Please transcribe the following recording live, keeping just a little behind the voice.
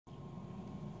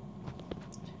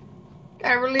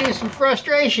Gotta relieve some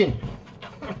frustration.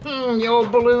 The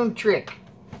old balloon trick.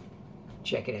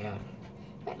 Check it out.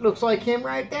 That looks like him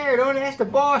right there, don't it? That's the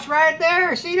boss right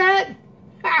there. See that?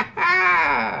 Ha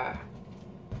ha!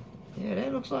 Yeah,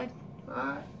 that looks like.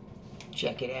 Alright.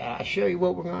 Check it out. I'll show you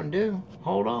what we're gonna do.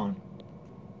 Hold on.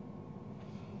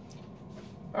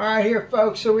 Alright here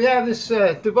folks, so we have this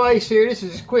device here. This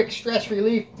is a quick stress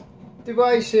relief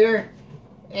device here.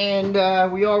 And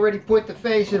we already put the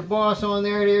face of the boss on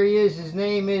there. There he is. His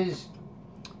name is...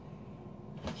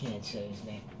 I can't say his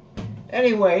name.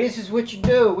 Anyway, this is what you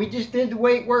do. We just did the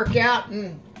weight workout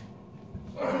and...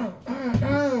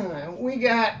 we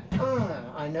got...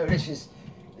 I know this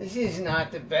is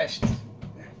not the best,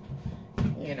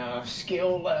 you know,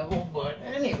 skill level, but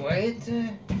anyway, it's...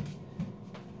 yeah,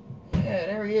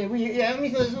 there he is. I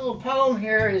mean, this little poem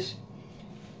here is...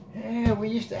 Yeah, we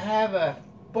used to have a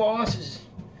boss. His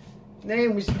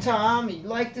name was Tom. He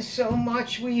liked us so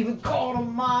much we even called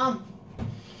him Mom.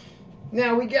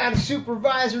 Now we got a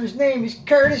supervisor. His name is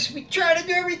Curtis. We try to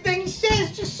do everything he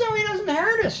says just so he doesn't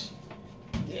hurt us.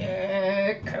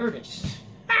 Yeah, Curtis.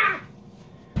 Ha!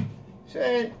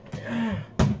 Said, I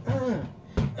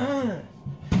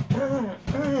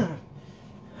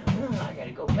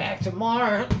gotta go back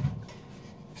tomorrow.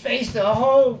 Face the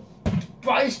whole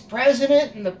vice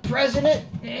president and the president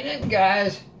and them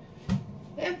guys.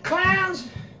 Them clowns.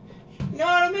 You know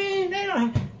what I mean?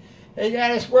 They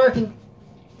got us working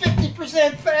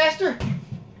 50% faster.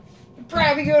 I'm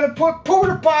probably gonna put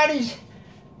porta potties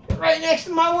right next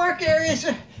to my work area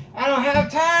so I don't have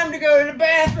time to go to the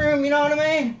bathroom, you know what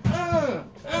I mean?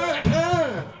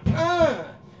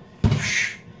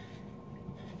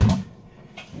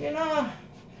 You know?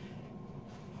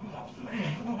 Oh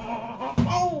man.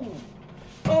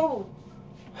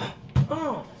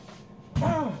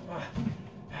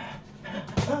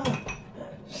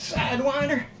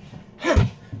 Sidewinder.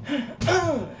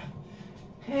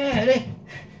 Yeah,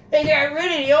 they got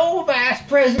rid of the old vice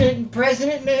president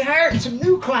and they hired some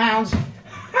new clowns.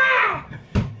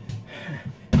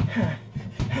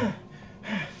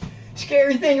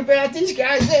 Scary thing about these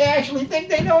guys, they actually think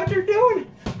they know what they're doing.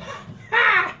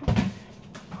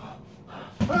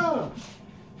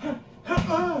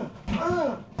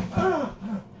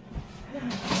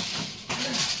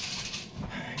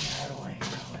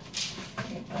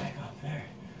 Get back up there.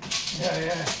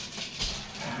 Yeah.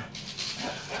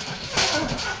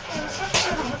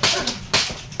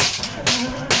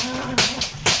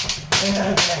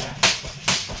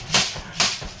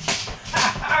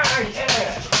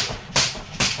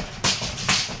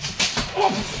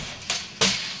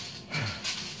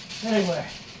 Anyway,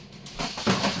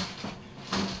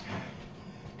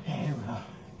 here we go.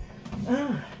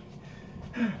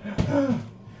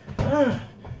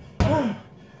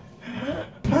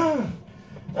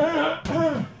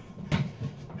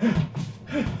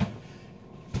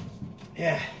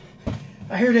 Yeah,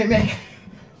 I hear they make.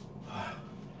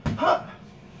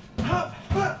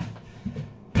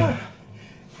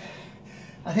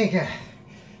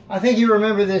 I think you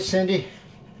remember this, Cindy.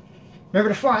 Remember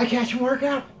the fly catching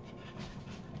workout?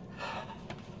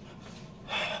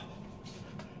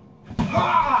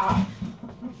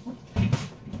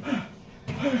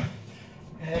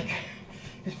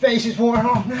 His face is worn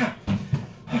off now.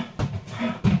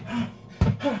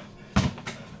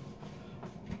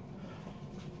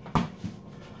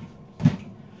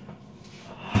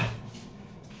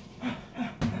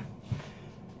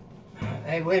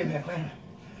 Hey, wait a minute.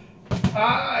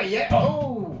 Yeah.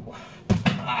 Oh.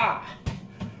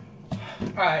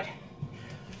 All right.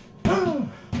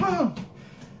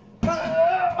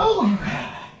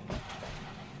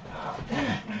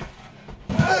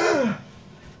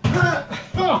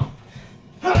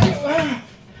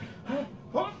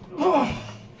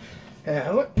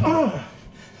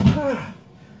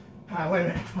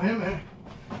 Wait a minute.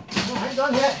 I ain't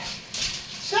done yet.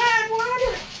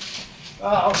 Sidewinder.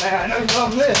 Oh man, I know you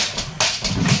love this.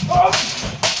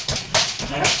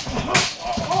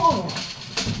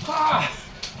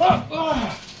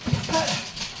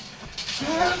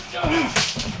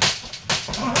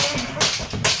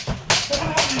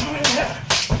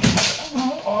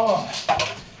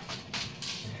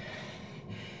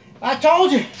 I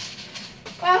told you.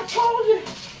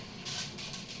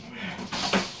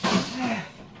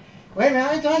 Wait a minute,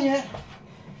 I ain't done yet.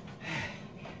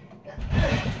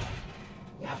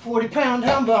 Got a 40-pound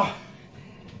dumbbell.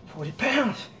 40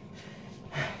 pounds.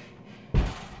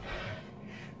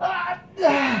 All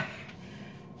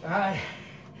right.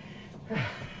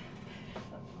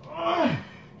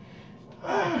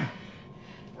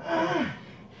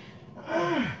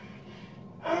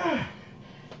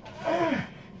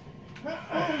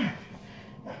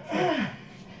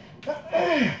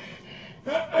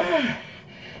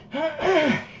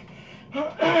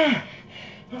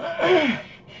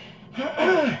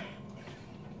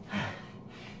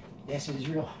 This is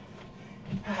real.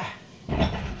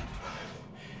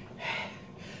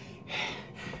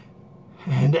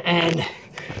 And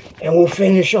we'll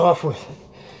finish off with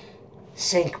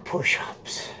sink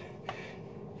push-ups.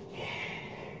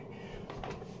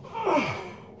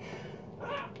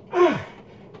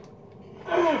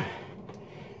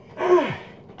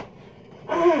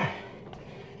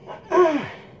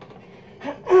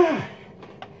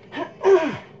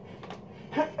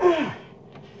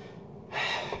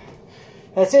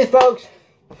 That's it, folks.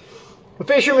 The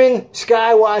Fisherman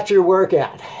Skywatcher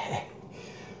workout.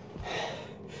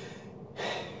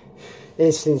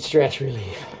 Instant stress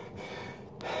relief.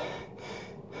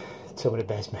 Some of the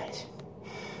best medicine.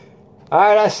 All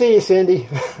right, I'll see you, Cindy.